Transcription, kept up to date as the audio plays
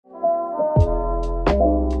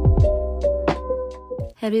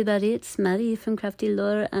Hey everybody, it's Maddie from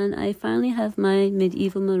CraftyLore, and I finally have my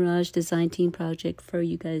medieval Mirage design team project for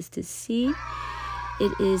you guys to see.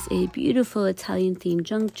 It is a beautiful Italian themed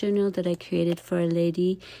junk journal that I created for a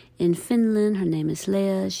lady in Finland. Her name is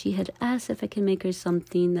Leah. She had asked if I could make her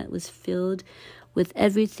something that was filled with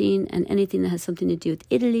everything and anything that has something to do with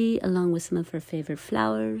Italy, along with some of her favorite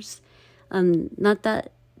flowers.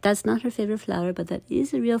 That's not her favorite flower, but that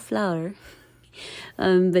is a real flower.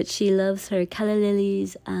 But she loves her calla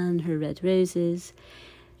lilies and her red roses.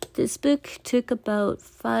 This book took about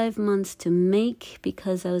 5 months to make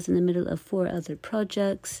because I was in the middle of 4 other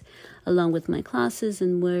projects along with my classes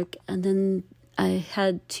and work, and then I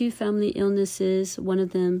had 2 family illnesses, one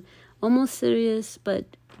of them almost serious, but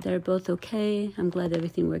they're both okay. I'm glad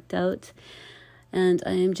everything worked out, and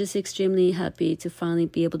I am just extremely happy to finally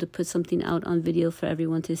be able to put something out on video for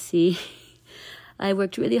everyone to see. I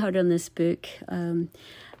worked really hard on this book.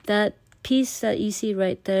 That piece that you see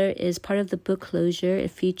right there is part of the book closure.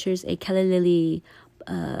 It features a calla lily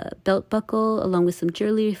belt buckle along with some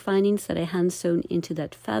jewelry findings that I hand sewn into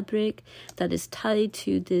that fabric that is tied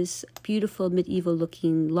to this beautiful medieval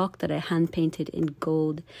looking lock that I hand painted in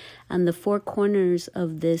gold. And the 4 corners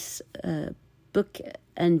of this book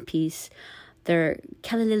end piece, they're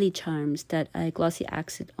calla lily charms that I glossy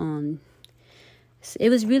axed on.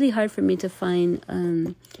 It was really hard for me to find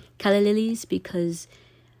calla lilies because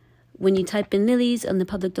when you type in lilies on the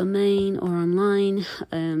public domain or online,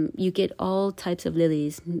 you get all types of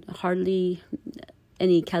lilies, hardly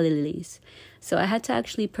any calla lilies. So I had to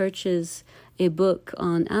actually purchase a book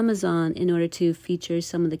on Amazon in order to feature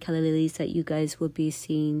some of the calla lilies that you guys will be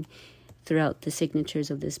seeing throughout the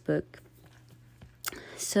signatures of this book.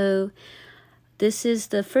 So this is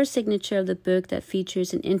the first signature of the book that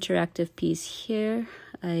features an interactive piece here.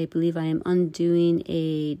 I believe I am undoing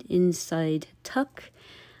an inside tuck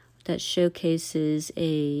that showcases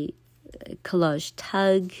a collage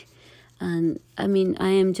tag. And I mean, I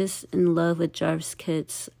am just in love with Jarf's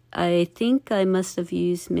kits. I think I must have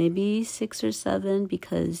used maybe 6 or 7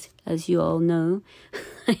 because, as you all know,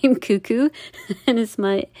 I'm cuckoo and it's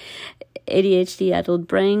my ADHD adult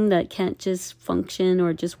brain that can't just function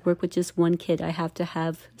or just work with just one kit. I have to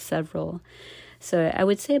have several. So I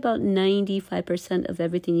would say about 95% of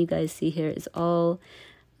everything you guys see here is all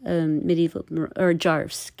medieval or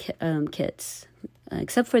Jarf's kits,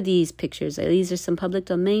 except for these pictures. These are some public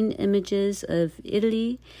domain images of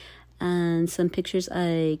Italy and some pictures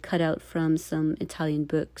I cut out from some Italian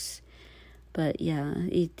books. But yeah,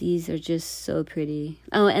 these are just so pretty.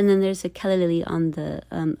 Oh, and then there's a calla lily on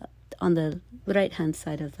the right hand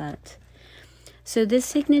side of that. So this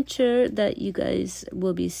signature that you guys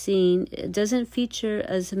will be seeing, it doesn't feature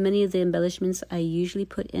as many of the embellishments I usually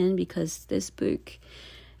put in because this book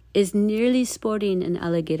is nearly sporting an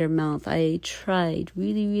alligator mouth. I tried,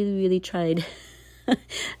 really tried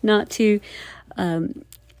not to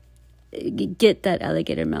get that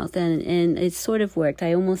alligator mouth, and it sort of worked.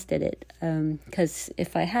 I almost did it because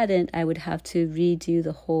if I hadn't, I would have to redo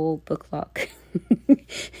the whole book lock.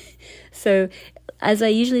 So as I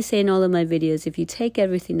usually say in all of my videos, if you take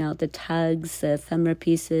everything out, the tags, the ephemera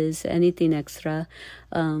pieces, anything extra,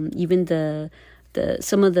 even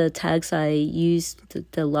some of the tags I used,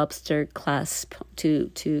 the lobster clasp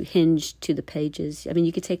to hinge to the pages. I mean,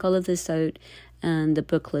 you could take all of this out and the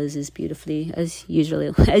book closes beautifully as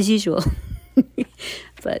usual.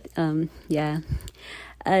 But yeah,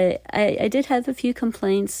 I did have a few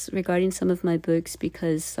complaints regarding some of my books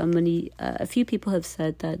because a few people have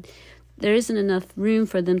said that there isn't enough room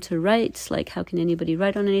for them to write. Like, how can anybody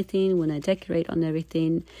write on anything when I decorate on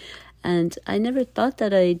everything? And I never thought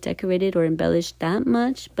that I decorated or embellished that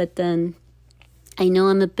much, but then I know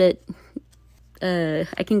I'm a bit,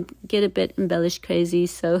 I can get a bit embellished crazy.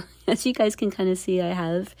 So as you guys can kind of see,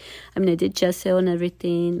 I did gesso and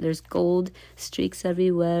everything. There's gold streaks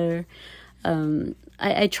everywhere.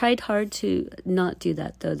 I tried hard to not do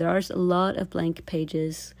that though. There are a lot of blank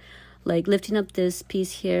pages. Like lifting up this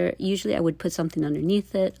piece here, usually I would put something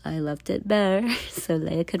underneath it. I left it bare so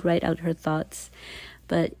Leah could write out her thoughts.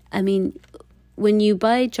 But I mean, when you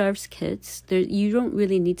buy Jarf's kits, you don't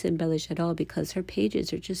really need to embellish at all because her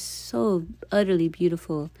pages are just so utterly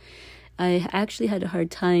beautiful. I actually had a hard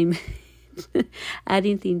time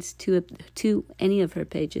adding things to any of her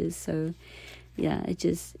pages. So yeah, it's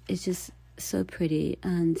just so pretty.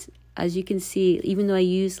 And as you can see, even though I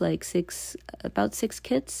use like about 6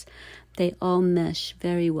 kits, they all mesh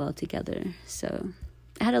very well together. So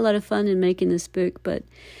I had a lot of fun in making this book, but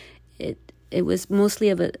it was mostly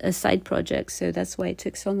of a side project, so that's why it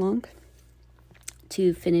took so long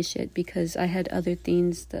to finish it, because I had other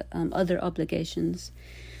things, other obligations.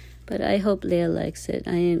 But I hope Leah likes it.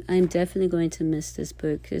 I'm definitely going to miss this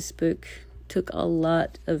book. This book took a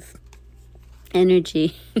lot of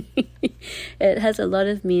energy. It has a lot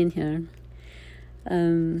of me in here.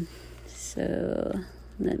 So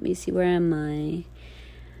let me see, where am I?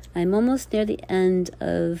 I'm almost near the end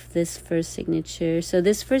of this first signature. So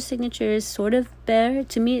this first signature is sort of bare.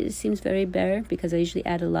 To me, it seems very bare because I usually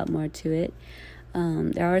add a lot more to it.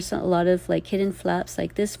 There are a lot of like hidden flaps.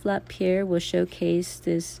 Like this flap here will showcase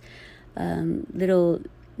this little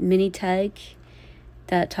mini tag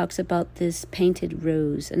that talks about this painted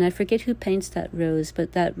rose. And I forget who paints that rose,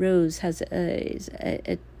 but that rose has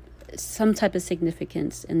some type of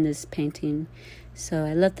significance in this painting. So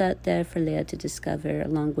I left that there for Leah to discover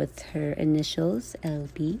along with her initials,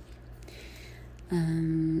 LB.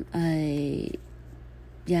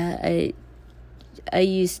 I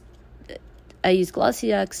use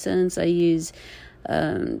glossy accents, I use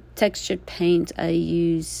textured paint, I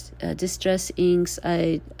use distress inks,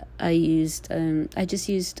 I just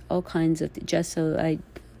used all kinds of gesso,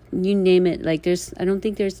 you name it. Like I don't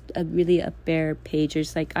think there's really a bare page.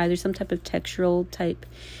 There's like either some type of textural type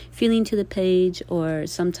feeling to the page or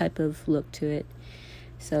some type of look to it.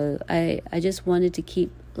 So I just wanted to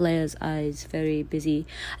keep Leah's eyes very busy.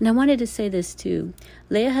 And I wanted to say this too.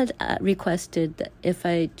 Leah had requested that if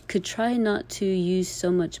I could try not to use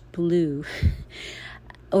so much blue.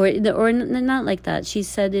 or not like that. She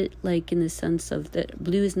said it like in the sense of that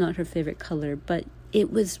blue is not her favorite color, but it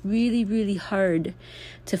was really, really hard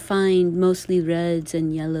to find mostly reds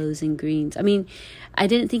and yellows and greens. I mean, I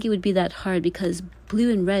didn't think it would be that hard because blue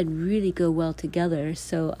and red really go well together.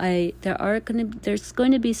 So there's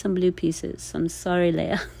going to be some blue pieces. I'm sorry,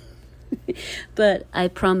 Leah. But I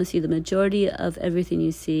promise you the majority of everything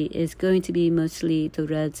you see is going to be mostly the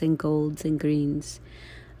reds and golds and greens.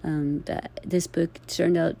 This book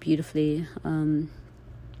turned out beautifully.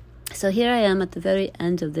 So here I am at the very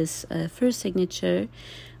end of this first signature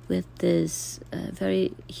with this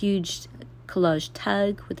very huge collage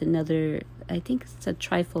tag with another, I think it's a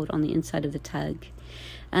trifold on the inside of the tag.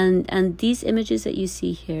 And these images that you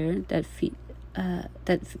see here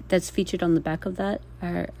that's featured on the back of that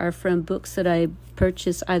are from books that I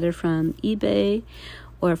purchased either from eBay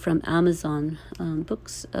or from Amazon,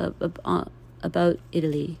 books about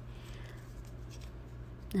Italy.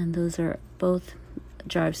 And those are both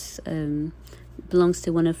Jarf's, belongs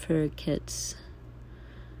to one of her kits.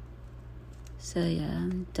 So yeah,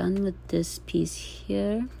 I'm done with this piece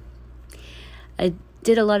here. I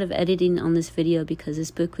did a lot of editing on this video because this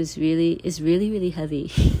book is really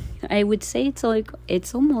heavy. I would say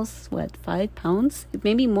it's almost what, 5 pounds,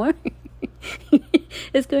 maybe more.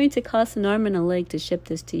 It's going to cost an arm and a leg to ship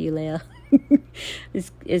this to you, Leah.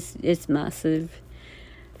 It's massive.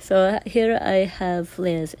 So here I have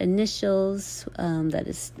Leah's initials.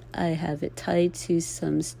 I have it tied to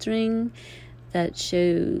some string that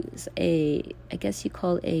shows I guess you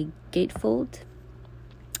call a gatefold.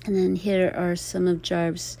 And then here are some of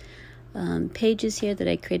Jarf's pages here that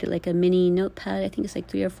I created like a mini notepad. I think it's like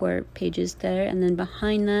 3 or 4 pages there. And then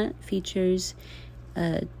behind that features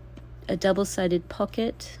a double-sided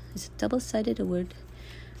pocket. Is double-sided a word?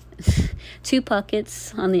 2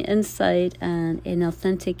 pockets on the inside and an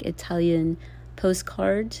authentic Italian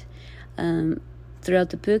postcard.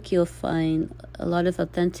 Throughout the book you'll find a lot of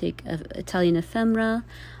authentic Italian ephemera.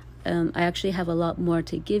 I actually have a lot more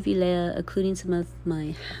to give you, Leah, including some of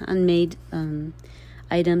my handmade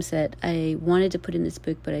items that I wanted to put in this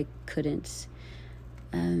book but I couldn't.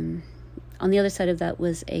 On the other side of that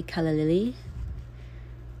was a calla lily.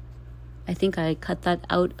 I think I cut that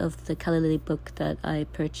out of the calla lily book that I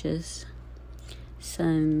purchased.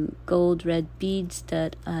 Some gold red beads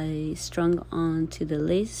that I strung onto the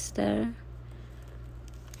lace there.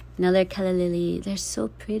 Another calla lily. They're so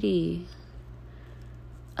pretty.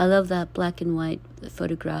 I love that black and white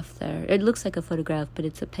photograph there. It looks like a photograph, but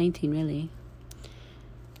it's a painting, really.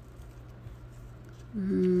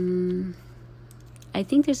 I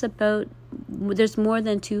think there's more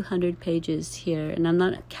than 200 pages here, and I'm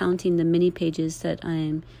not counting the mini pages that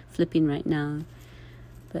I'm flipping right now.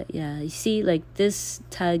 But yeah, you see, like this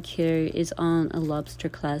tag here is on a lobster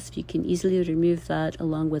clasp. You can easily remove that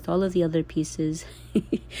along with all of the other pieces,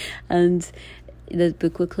 and the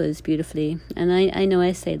book will close beautifully. And I know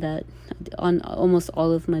I say that on almost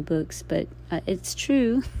all of my books, but it's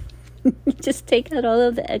true. Just take out all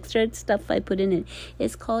of the extra stuff I put in it.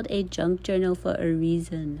 It's called a junk journal for a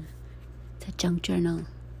reason. It's a junk journal.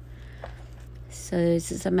 So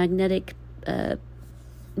this is a magnetic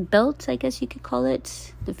belt, I guess you could call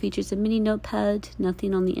it. That features a mini notepad.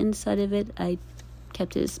 Nothing on the inside of it. I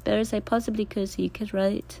kept it as spare as I possibly could so you could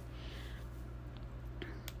write.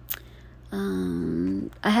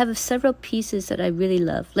 I have several pieces that I really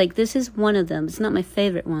love. Like this is one of them. It's not my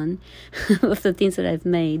favorite one of the things that I've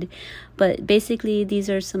made, but basically these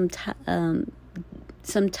are some tags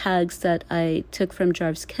that I took from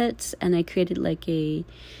Jarf's kits, and I created like a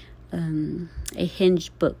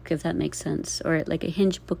hinge book, if that makes sense, or like a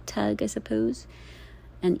hinge book tag, I suppose.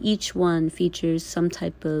 And each one features some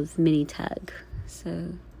type of mini tag.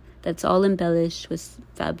 So that's all embellished with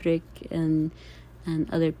fabric and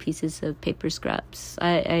other pieces of paper scraps.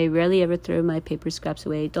 I rarely ever throw my paper scraps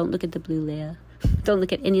away. Don't look at the blue, Leia. Don't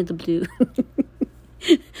look at any of the blue.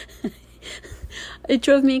 It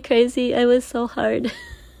drove me crazy. I was so hard.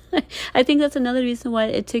 I think that's another reason why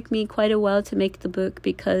it took me quite a while to make the book,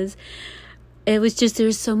 because it was just, there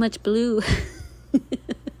was so much blue.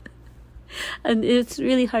 And it's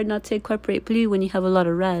really hard not to incorporate blue when you have a lot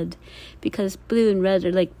of red, because blue and red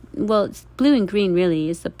are like, well, it's blue and green really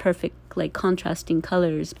is the perfect like contrasting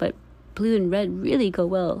colors, but blue and red really go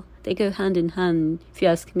well. They go hand in hand, if you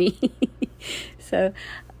ask me. So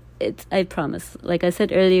I promise, like I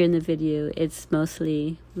said earlier in the video, it's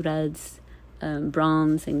mostly reds,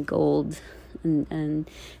 bronze and gold, and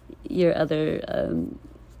your other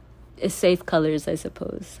safe colors, I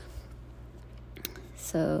suppose.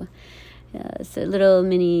 So yeah, it's a little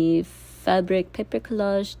mini fabric paper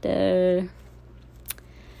collage there.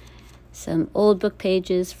 Some old book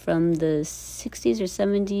pages from the 60s or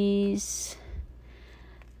 70s.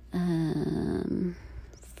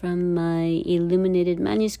 From my Illuminated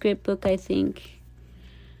Manuscript book, I think.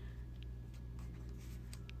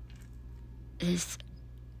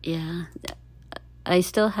 Yeah. I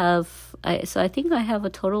still have, so I think I have a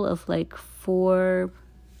total of like 4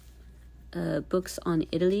 books on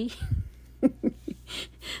Italy.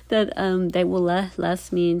 that will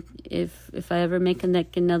last me if I ever make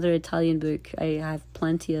another Italian book. I have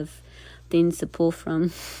plenty of things to pull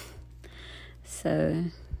from. So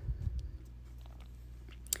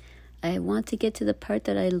I want to get to the part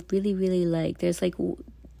that I really, really like. There's like,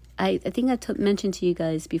 I think I mentioned to you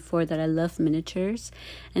guys before that I love miniatures.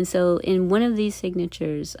 And so in one of these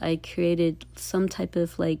signatures, I created some type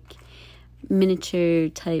of like miniature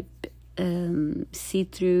type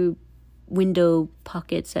see-through window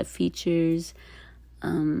pockets that features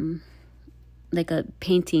like a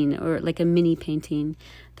painting, or like a mini painting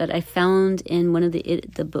that I found in one of the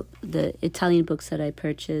Italian books that I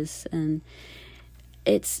purchased. And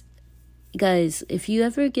it's, guys, if you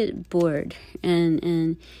ever get bored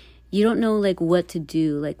and you don't know like what to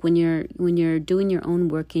do, like when you're doing your own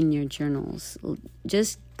work in your journals,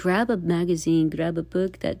 just grab a magazine, grab a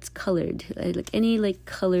book that's colored, like any like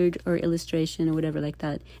colored or illustration or whatever like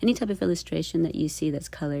that, any type of illustration that you see that's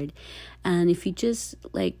colored. And if you just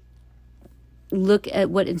like look at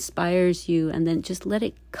what inspires you and then just let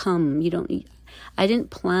it come. I didn't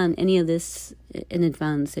plan any of this in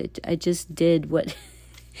advance. I just did what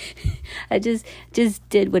I just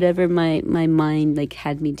did whatever my mind like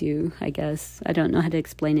had me do, I guess. I don't know how to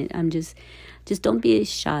explain it. I'm just don't be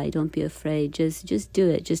shy, don't be afraid. Just do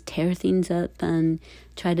it. Just tear things up and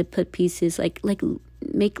try to put pieces like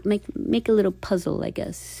make a little puzzle, I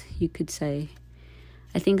guess you could say.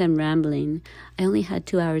 I think I'm rambling. I only had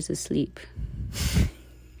 2 hours of sleep.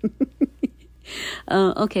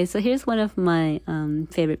 Okay, so here's one of my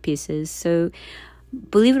favorite pieces. So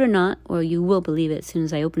believe it or not, or you will believe it as soon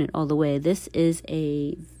as I open it all the way, this is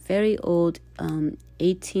a very old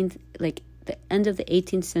 18th, like the end of the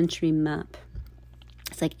 18th century map.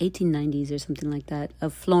 It's like 1890s or something like that,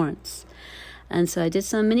 of Florence. And so I did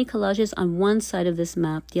some mini collages on one side of this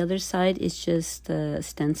map. The other side is just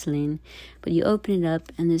stenciling. But you open it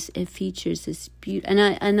up and it features this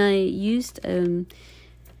beautiful, and I used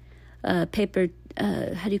paper,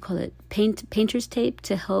 how do you call it? Painter's tape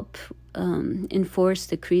to help enforce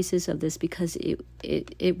the creases of this, because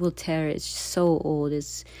it will tear. It's so old.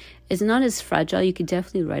 It's not as fragile. You could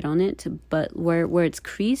definitely write on it, but where it's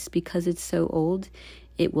creased, because it's so old,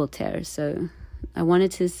 it will tear. So I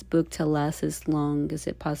wanted this book to last as long as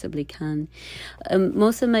it possibly can.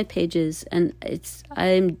 Most of my pages, and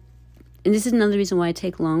this is another reason why I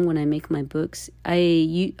take long when I make my books. I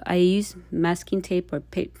use masking tape or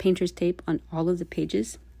painter's tape on all of the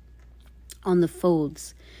pages, on the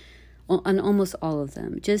folds, on almost all of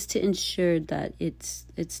them, just to ensure that it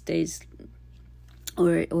stays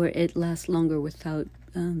or it lasts longer without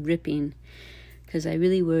ripping, because I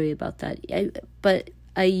really worry about that. But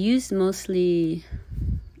I use mostly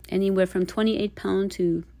anywhere from 28 pound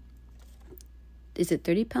to, is it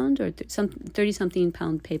 30 pound or 30 something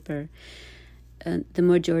pound paper. The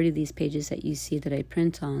majority of these pages that you see that I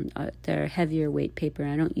print on, they're heavier weight paper.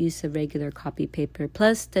 I don't use a regular copy paper.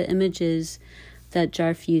 Plus the images that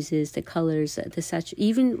Jarf uses, the colors,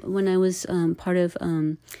 even when I was part of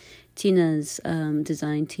Tina's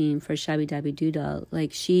design team for Shabby Dabby Doodle,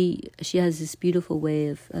 like she has this beautiful way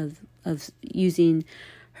of using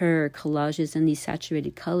her collages and these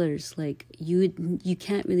saturated colors. Like you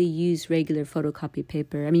can't really use regular photocopy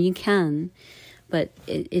paper. I mean, you can, but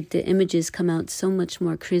the images come out so much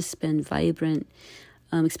more crisp and vibrant.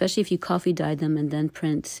 Especially if you coffee dye them and then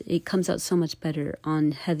print, it comes out so much better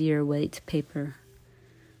on heavier weight paper.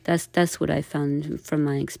 That's what I found from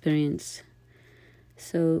my experience.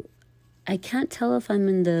 So I can't tell if I'm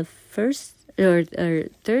in the first or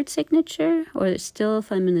third signature, or still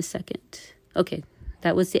if I'm in the second. Okay,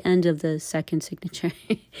 that was the end of the second signature.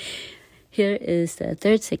 Here is the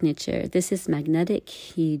third signature. This is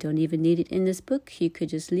magnetic. You don't even need it in this book. You could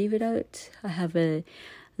just leave it out. I have a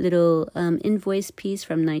little invoice piece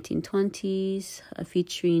from 1920s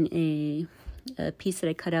featuring a piece that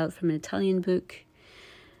I cut out from an Italian book.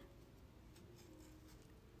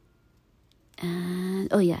 And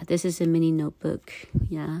oh yeah, this is a mini notebook.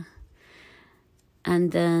 Yeah.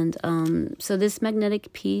 And then so this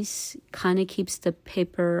magnetic piece kind of keeps the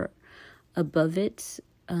paper above it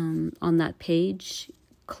on that page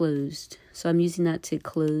closed. So I'm using that to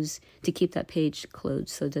keep that page closed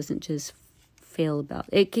so it doesn't just flail about.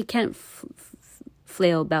 It can't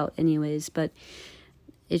flail about anyways, but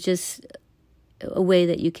it's just a way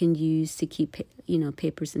that you can use to keep,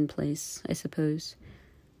 papers in place, I suppose.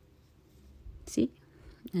 See?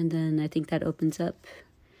 And then I think that opens up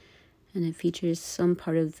and it features some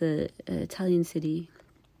part of the Italian city.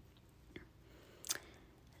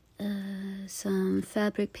 Some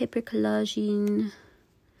fabric paper collaging.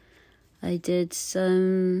 I did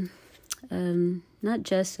some not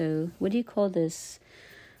gesso. What do you call this?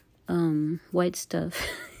 White stuff.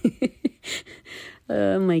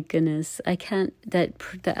 Oh my goodness. I can't, that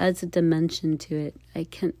adds a dimension to it. I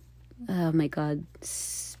can't, oh my God.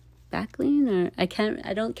 Spackling, or I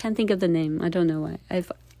can't think of the name. I don't know why.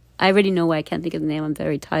 I already know why I can't think of the name. I'm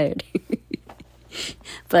very tired.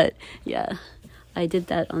 But yeah, I did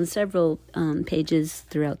that on several pages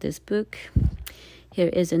throughout this book. Here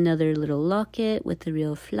is another little locket with a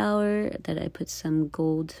real flower that I put some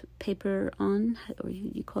gold paper on, or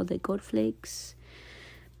you call it gold flakes.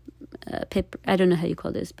 Paper. I don't know how you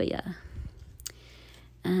call this, but yeah.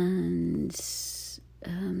 And this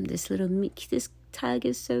tag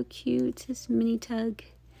is so cute. This mini tag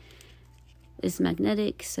is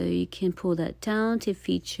magnetic, so you can pull that down to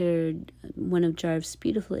feature one of Jarf's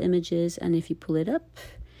beautiful images. And if you pull it up,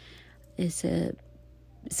 it's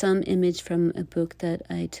some image from a book that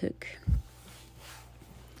I took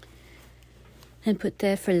and put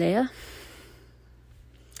there for Leia.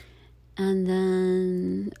 And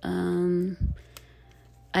then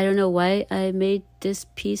I don't know why I made this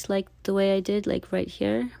piece like the way I did, like right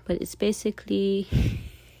here, but it's basically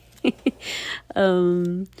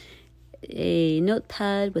a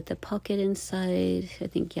notepad with a pocket inside. I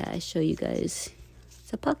think, yeah, I show you guys.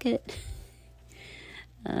 It's a pocket.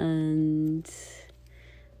 And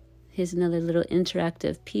here's another little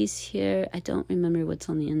interactive piece here. I don't remember what's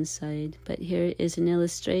on the inside, but here is an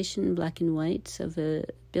illustration, black and white, of a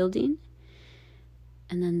building.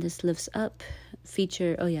 And then this lifts up,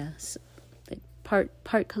 feature, oh yeah, like part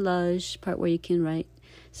collage, part where you can write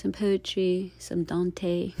some poetry, some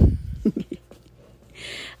Dante.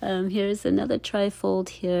 Here's another trifold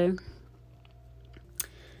here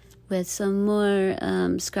with some more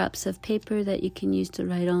scraps of paper that you can use to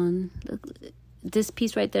write on. Look, this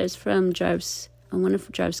piece right there is from Jarf's, one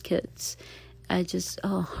of Jarf's kits. it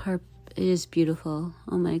is beautiful.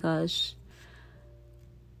 Oh my gosh.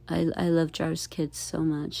 I love Jarf's kids so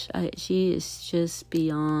much. She is just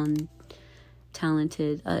beyond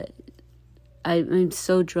talented. I'm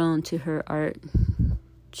so drawn to her art.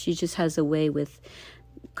 She just has a way with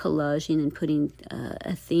collaging and putting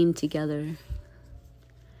a theme together.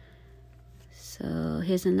 So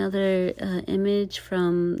here's another image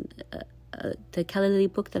from the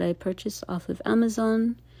Kalili book that I purchased off of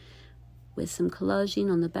Amazon, with some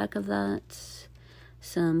collaging on the back of that.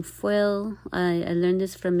 Some foil. I learned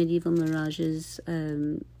this from Medieval Mirage's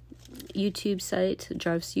YouTube site,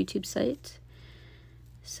 Jarf's YouTube site.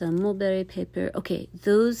 Some mulberry paper. Okay,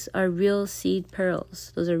 those are real seed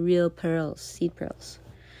pearls. Those are real pearls, seed pearls.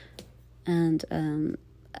 And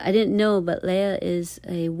I didn't know, but Leia is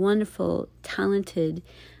a wonderful, talented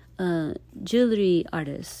jewelry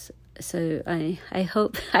artist. So I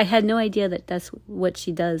hope, I had no idea that that's what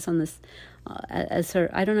she does on this, as her,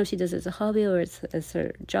 I don't know if she does it as a hobby or as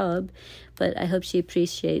her job, but I hope she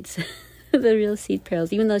appreciates the real seed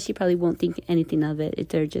pearls, even though she probably won't think anything of it.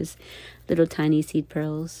 They're just little tiny seed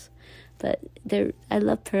pearls. But I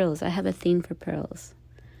love pearls. I have a theme for pearls.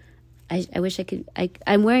 I wish I could.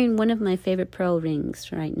 I'm wearing one of my favorite pearl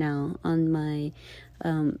rings right now on my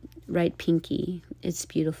right pinky. It's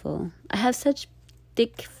beautiful. I have such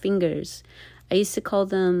thick fingers. I used to call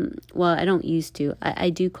them, well, I don't used to. I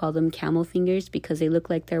do call them camel fingers because they look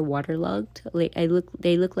like they're waterlogged.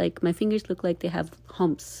 They look like, my fingers look like they have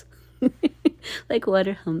humps. Like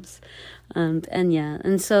water humps. And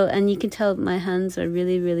you can tell my hands are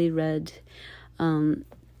really, really red.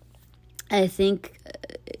 I think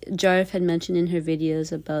Jarf had mentioned in her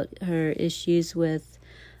videos about her issues with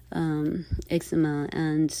eczema,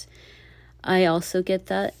 and I also get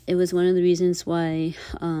that. It was one of the reasons why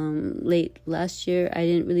late last year I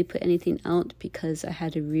didn't really put anything out, because I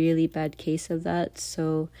had a really bad case of that.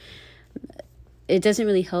 So it doesn't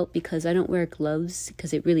really help because I don't wear gloves,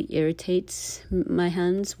 because it really irritates my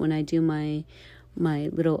hands when I do my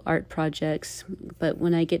little art projects. But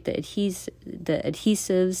when I get the adhesives,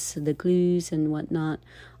 the glues and whatnot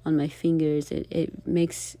on my fingers, it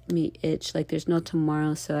makes me itch like there's no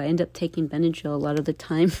tomorrow. So I end up taking Benadryl a lot of the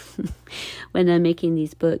time when I'm making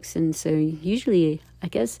these books. And so usually, I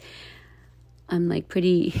guess, I'm like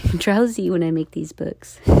pretty drowsy when I make these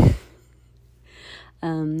books.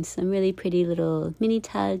 Some really pretty little mini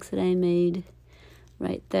tags that I made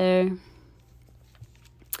right there.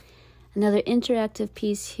 Another interactive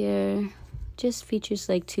piece here. Just features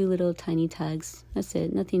like 2 little tiny tags. That's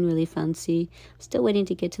it. Nothing really fancy. I'm still waiting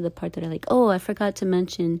to get to the part that I like. Oh, I forgot to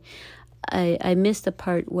mention. I missed the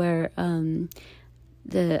part where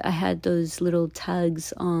I had those little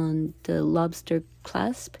tags on the lobster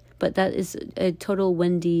clasp, but that is a total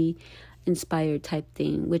Wendy inspired type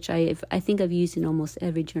thing, which I think I've used in almost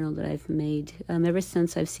every journal that I've made. Ever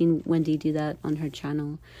since I've seen Wendy do that on her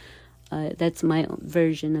channel. That's my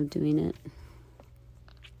version of doing it.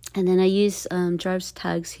 And then I use Jarf's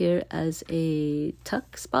tags here as a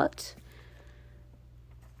tuck spot.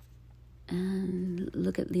 And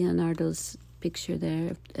look at Leonardo's picture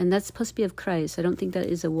there. And that's supposed to be of Christ. I don't think that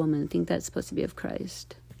is a woman. I think that's supposed to be of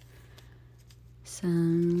Christ.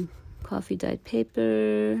 Some coffee dyed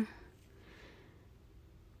paper.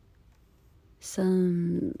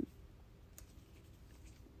 Some...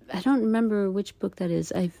 I don't remember which book that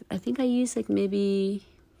is. I think I used like maybe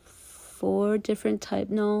 4 different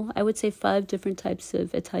I would say 5 different types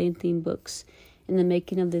of Italian themed books in the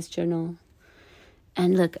making of this journal.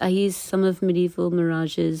 And look, I used some of Medieval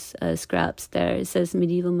Mirage's scraps there. It says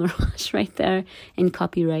Medieval Mirage right there, and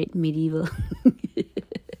copyright Medieval.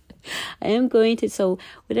 I am going to, so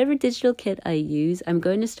whatever digital kit I use, I'm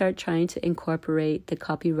going to start trying to incorporate the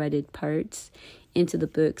copyrighted parts into the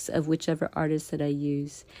books of whichever artist that I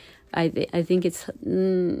use. I think it's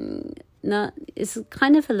it's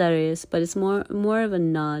kind of hilarious, but it's more of a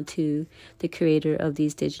nod to the creator of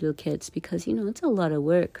these digital kits, because it's a lot of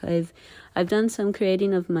work. I've done some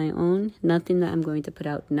creating of my own, nothing that I'm going to put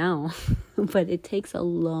out now, but it takes a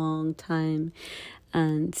long time,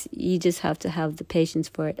 and you just have to have the patience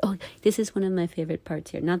for it. Oh, this is one of my favorite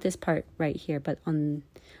parts here. Not this part right here, but on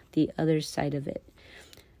the other side of it.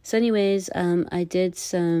 So anyways, I did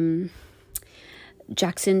some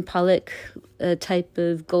Jackson Pollock type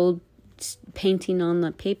of gold painting on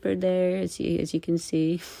the paper there, as you can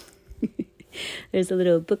see. There's a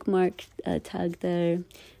little bookmark tag there.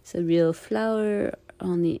 It's a real flower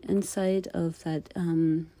on the inside of that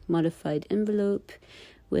modified envelope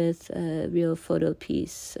with a real photo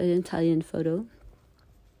piece, an Italian photo.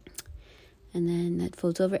 And then that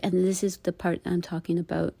folds over, and this is the part I'm talking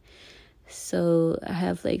about. So I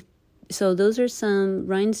have those are some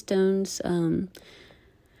rhinestones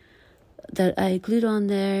that I glued on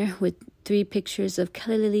there with 3 pictures of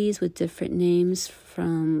Kelly lilies with different names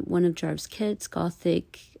from one of Jarf's kits,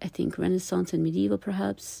 Gothic, I think Renaissance and Medieval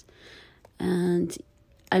perhaps. And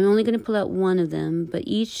I'm only going to pull out one of them, but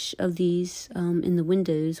each of these in the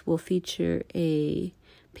windows will feature a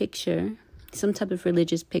picture, some type of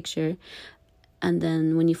religious picture. And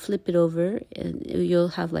then when you flip it over, you'll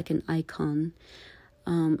have like an icon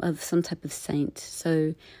of some type of saint.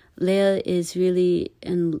 So Leah is really,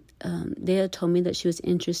 Leah told me that she was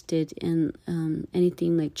interested in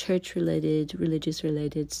anything like church related, religious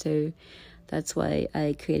related. So that's why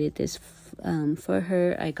I created this for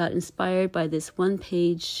her. I got inspired by this one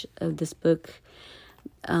page of this book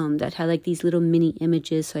that had like these little mini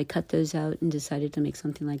images. So I cut those out and decided to make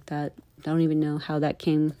something like that. I don't even know how that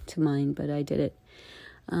came to mind, but I did it.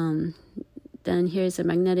 Then here's a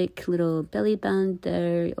magnetic little belly band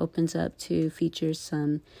there. It opens up to feature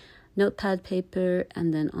some notepad paper.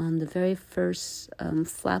 And then on the very first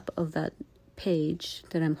flap of that page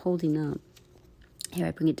that I'm holding up, here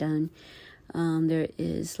I bring it down, There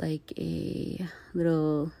is like a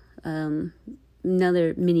little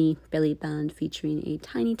another mini belly band featuring a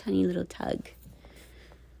tiny little tag.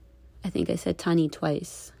 I think I said tiny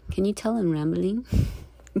twice. Can you tell I'm rambling?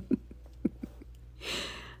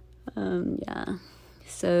 Yeah.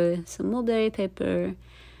 So some mulberry paper.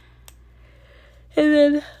 And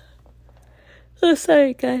then, oh,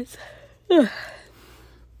 sorry guys.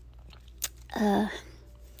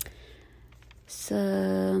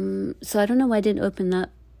 So I don't know why I didn't open that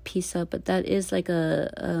piece up, but that is like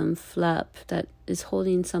a flap that is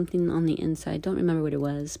holding something on the inside. Don't remember what it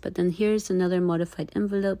was. But then here's another modified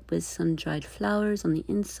envelope with some dried flowers on the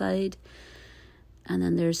inside. And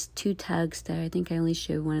then there's 2 tags there. I think I only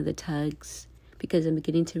showed one of the tags because I'm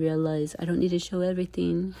beginning to realize I don't need to show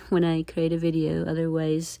everything when I create a video.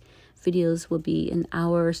 Otherwise, videos will be an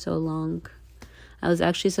hour or so long. I was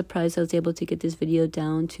actually surprised I was able to get this video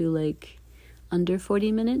down to like under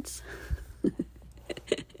 40 minutes.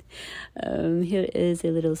 Here is a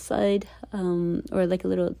little side or like a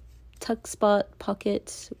little tuck spot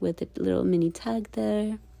pocket with a little mini tag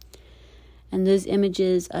there. And those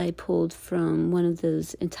images I pulled from one of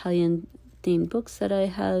those Italian themed books that I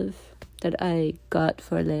have, that I got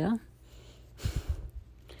for Leia.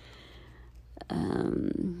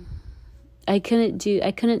 I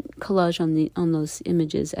couldn't collage on those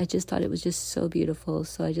images. I just thought it was just so beautiful,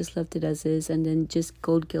 so I just left it as is and then just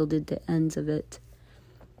gold gilded the ends of it.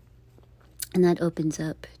 And that opens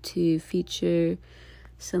up to feature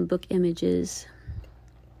some book images.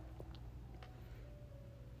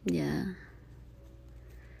 Yeah.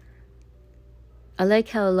 I like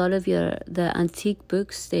how a lot of the antique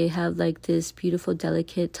books, they have like this beautiful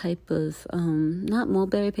delicate type of not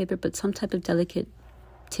mulberry paper, but some type of delicate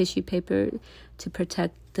tissue paper to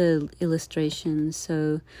protect the illustrations.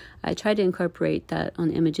 So I try to incorporate that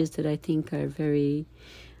on images that I think are very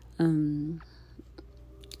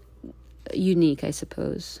unique, I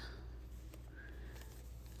suppose.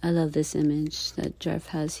 I love this image that Jarf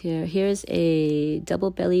has here. Here's a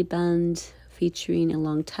double belly band featuring a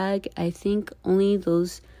long tag. I think only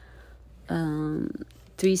those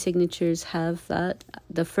 3 signatures have that.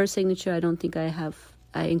 The first signature, I don't think I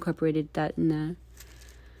incorporated that in there.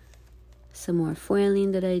 Some more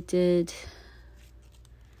foiling that I did.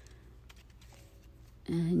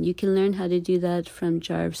 And you can learn how to do that from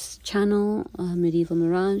Jarf's channel, Medieval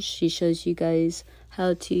Mirage. She shows you guys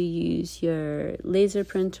how to use your laser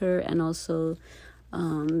printer and also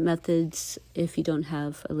methods if you don't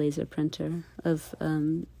have a laser printer of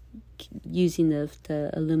using the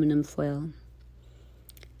aluminum foil.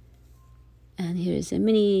 And here's a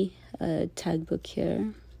mini tag book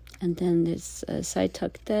here. And then there's a side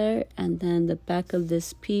tuck there. And then the back of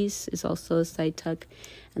this piece is also a side tuck.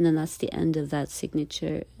 And then that's the end of that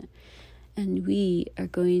signature. And we are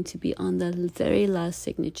going to be on the very last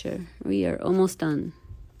signature. We are almost done.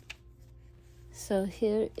 So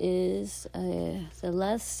here is the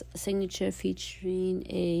last signature featuring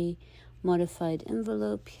a modified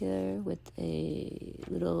envelope here with a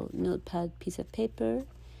little notepad piece of paper.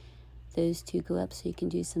 Those 2 go up so you can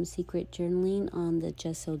do some secret journaling on the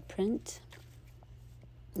gessoed print.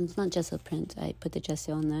 It's not gessoed print, I put the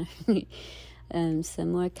gesso on there.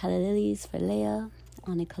 Some more calla lilies for Leia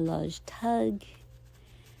on a collage tag.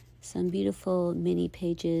 Some beautiful mini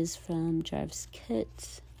pages from Jarf's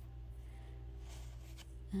kit.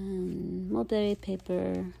 Mulberry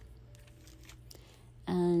paper.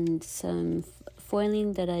 And some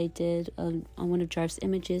foiling that I did on one of Jarf's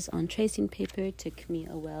images on tracing paper. It took me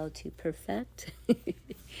a while to perfect.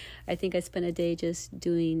 I think I spent a day just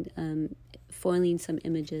doing foiling some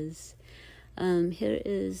images. Here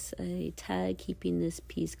is a tag keeping this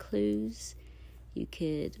piece closed. You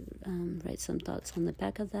could write some thoughts on the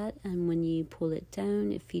back of that, and when you pull it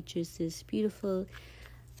down, it features this beautiful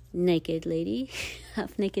naked lady,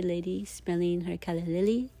 half naked lady smelling her calla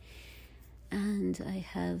lily. And I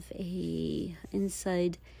have a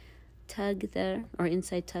inside tag there, or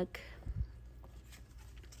inside tuck.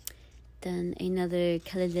 Then another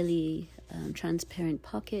calla lily transparent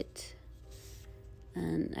pocket.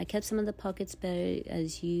 And I kept some of the pockets better,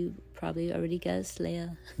 as you probably already guessed,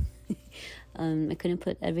 Leia. I couldn't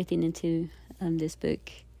put everything into this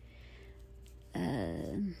book.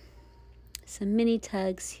 Some mini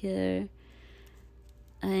tags here.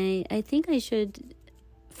 I think I should,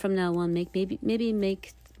 from now on, maybe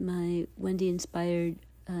make my Wendy inspired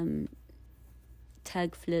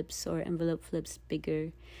tag flips or envelope flips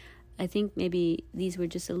bigger. I think maybe these were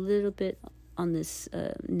just a little bit on this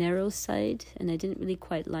narrow side, and I didn't really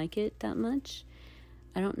quite like it that much.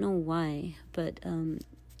 I don't know why, but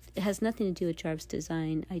it has nothing to do with Jarf's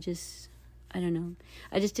design. I just I don't know.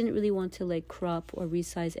 I just didn't really want to like crop or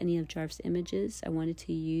resize any of Jarf's images. I wanted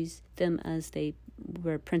to use them as they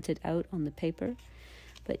were printed out on the paper.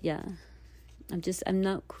 But yeah, I'm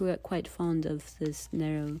not quite fond of this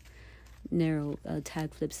narrow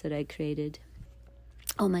tag flips that I created.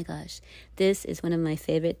 Oh my gosh, this is one of my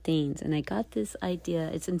favorite things, and I got this idea.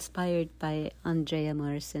 It's inspired by Andrea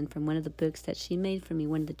Morrison from one of the books that she made for me,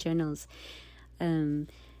 one of the journals.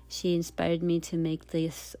 She inspired me to make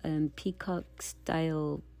this peacock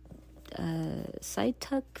style side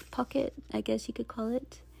tuck pocket, I guess you could call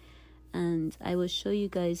it. And I will show you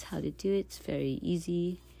guys how to do it. It's very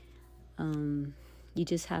easy. You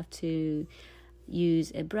just have to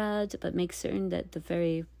use a brad, but make certain that the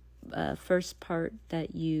very first part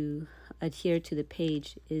that you adhere to the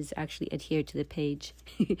page is actually adhered to the page.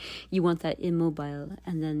 You want that immobile,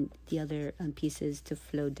 and then the other pieces to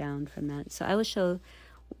flow down from that. So I will show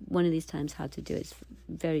one of these times how to do it. It's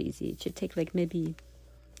very easy. It should take like maybe,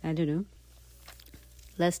 I don't know,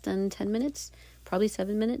 less than 10 minutes, probably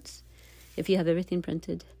 7 minutes if you have everything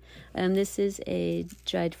printed. This is a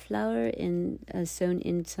dried flower sewn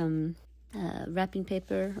in some wrapping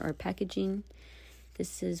paper or packaging.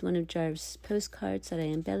 This is one of Jarf's postcards that I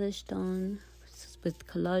embellished on with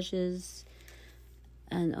collages.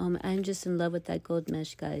 And I'm just in love with that gold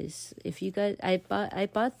mesh, guys. If you guys, I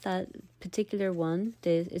bought that particular one.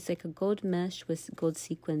 It's like a gold mesh with gold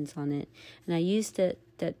sequins on it, and I used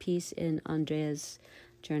that piece in Andrea's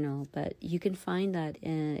journal. But you can find that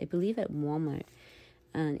I believe at Walmart,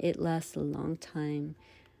 and it lasts a long time.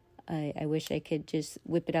 I wish I could just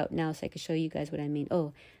whip it out now so I could show you guys what I mean.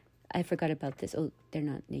 Oh, I forgot about this. Oh, they're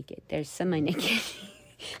not naked. They're semi-naked.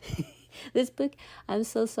 This book, I'm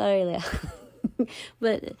so sorry, Leah.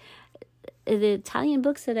 But the Italian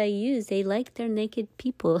books that I use, they like their naked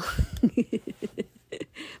people.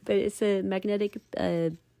 But it's a magnetic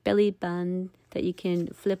belly band that you can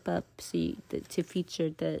flip up to feature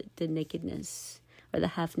the nakedness or the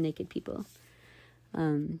half naked people.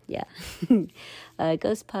 Yeah. A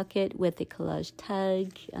ghost pocket with a collage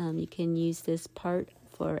tag. You can use this part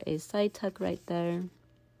for a side tuck right there.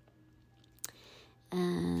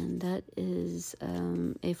 And that is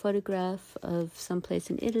a photograph of some place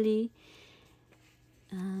in Italy.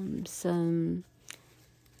 Some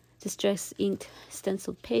distress inked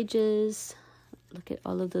stenciled pages. Look at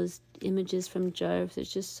all of those images from Jarf. They're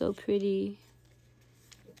just so pretty.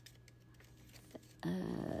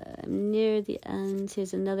 Near the end,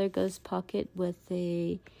 here's another ghost pocket with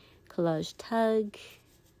a collage tag.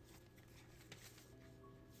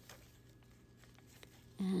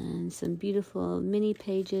 And some beautiful mini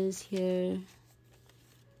pages here.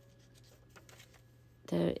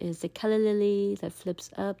 There is a calla lily that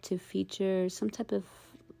flips up to feature some type of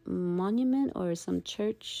monument or some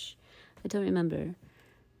church. I don't remember.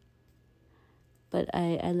 But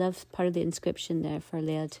I love part of the inscription there for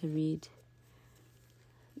Leah to read.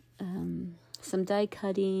 Some die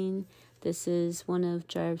cutting. This is one of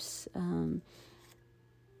Jarf's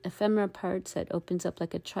ephemera parts that opens up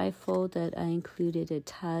like a trifold that I included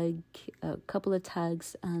a couple of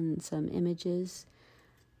tags and some images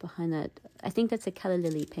behind that. I think that's a calla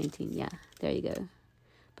lily painting. Yeah, there you go.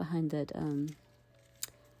 Behind that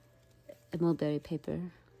mulberry paper.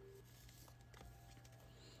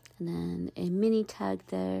 And then a mini tag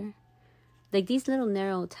there. Like these little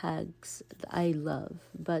narrow tags I love,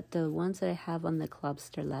 but the ones that I have on the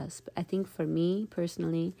Klobster Lasp, I think for me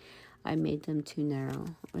personally, I made them too narrow.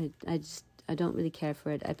 I don't really care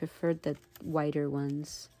for it. I preferred the wider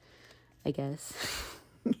ones, I guess.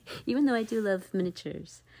 Even though I do love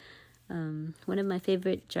miniatures. One of my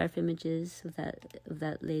favorite Jarf images of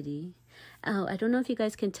that lady. Oh, I don't know if you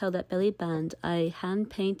guys can tell that belly band I hand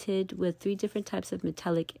painted with 3 different types of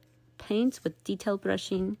metallic paints with detail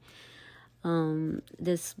brushing.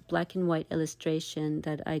 This black and white illustration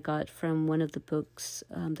that I got from one of the books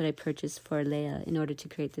that I purchased for Leia in order to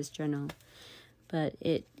create this journal. But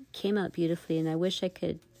it came out beautifully, and I wish I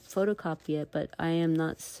could photocopy it, but I am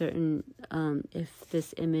not certain if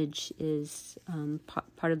this image is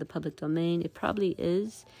part of the public domain. It probably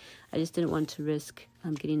is. I just didn't want to risk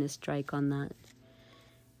getting a strike on that.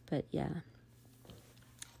 But yeah.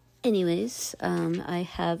 Anyways, I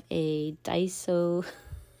have a Daiso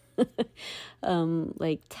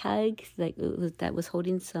like tag that was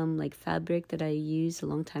holding some like fabric that I used a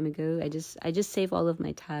long time ago. I just save all of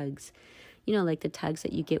my tags, you know, like the tags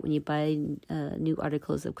that you get when you buy new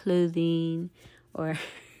articles of clothing, or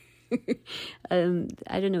I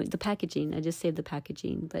don't know, the packaging. I just save the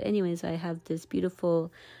packaging. But anyways, I have this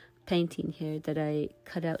beautiful painting here that I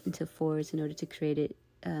cut out into 4s in order to create it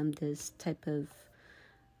this type of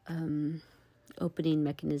opening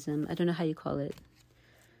mechanism. I don't know how you call it.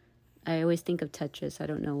 I always think of Tetris. I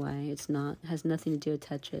don't know why. It's not. It has nothing to do with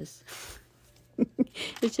Tetris.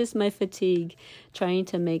 It's just my fatigue trying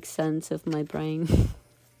to make sense of my brain.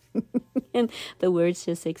 And the words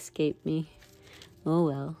just escape me. Oh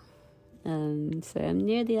well. So I'm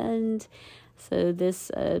near the end. So this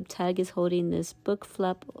tag is holding this book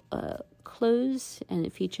flap closed, and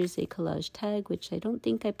it features a collage tag, which I don't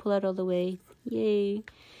think I pull out all the way. Yay.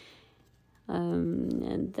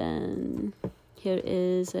 And then here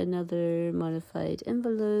is another modified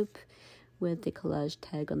envelope with the collage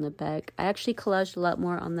tag on the back. I actually collaged a lot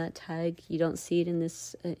more on that tag. You don't see it in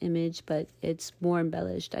this image, but it's more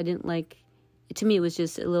embellished. I didn't like it. To me, it was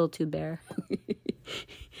just a little too bare.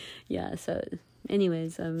 Yeah, so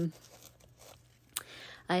anyways,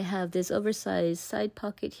 I have this oversized side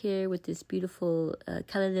pocket here with this beautiful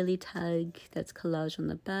calla lily tag that's collage on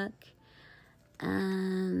the back.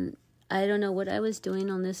 And I don't know what I was doing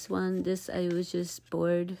on this one. I was just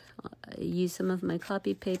bored. I used some of my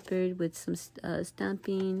copy paper with some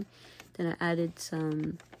stamping. Then I added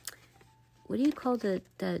some, what do you call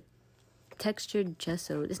that textured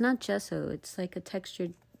gesso? It's not gesso. It's like a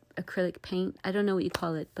textured acrylic paint. I don't know what you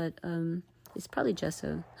call it, but it's probably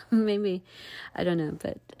gesso. Maybe. I don't know.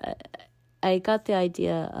 But I got the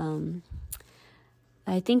idea,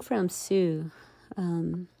 I think from Sue,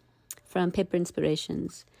 from Paper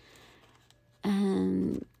Inspirations.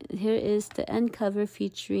 And here is the end cover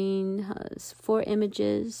featuring 4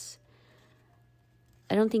 images.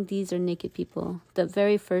 I don't think these are naked people. The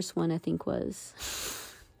very first one I think was.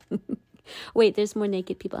 Wait, there's more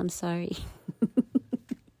naked people. I'm sorry.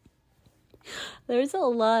 There's a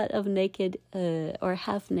lot of naked or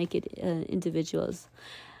half-naked individuals.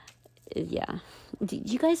 Yeah. Do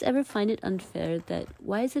you guys ever find it unfair that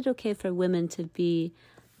why is it okay for women to be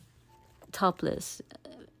topless,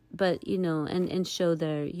 but, you know, and show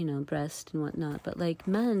their, you know, breast and whatnot, but like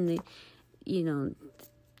men, they, you know,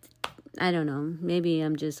 I don't know, maybe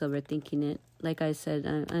I'm just overthinking it. Like I said,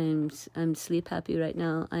 I'm sleep happy right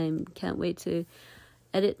now. Can't wait to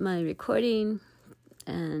edit my recording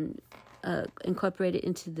and incorporate it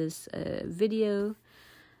into this video,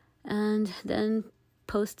 and then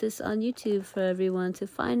post this on YouTube for everyone to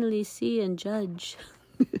finally see and judge.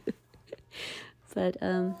 But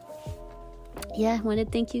yeah, I want to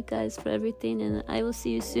thank you guys for everything, and I will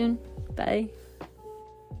see you soon. Bye.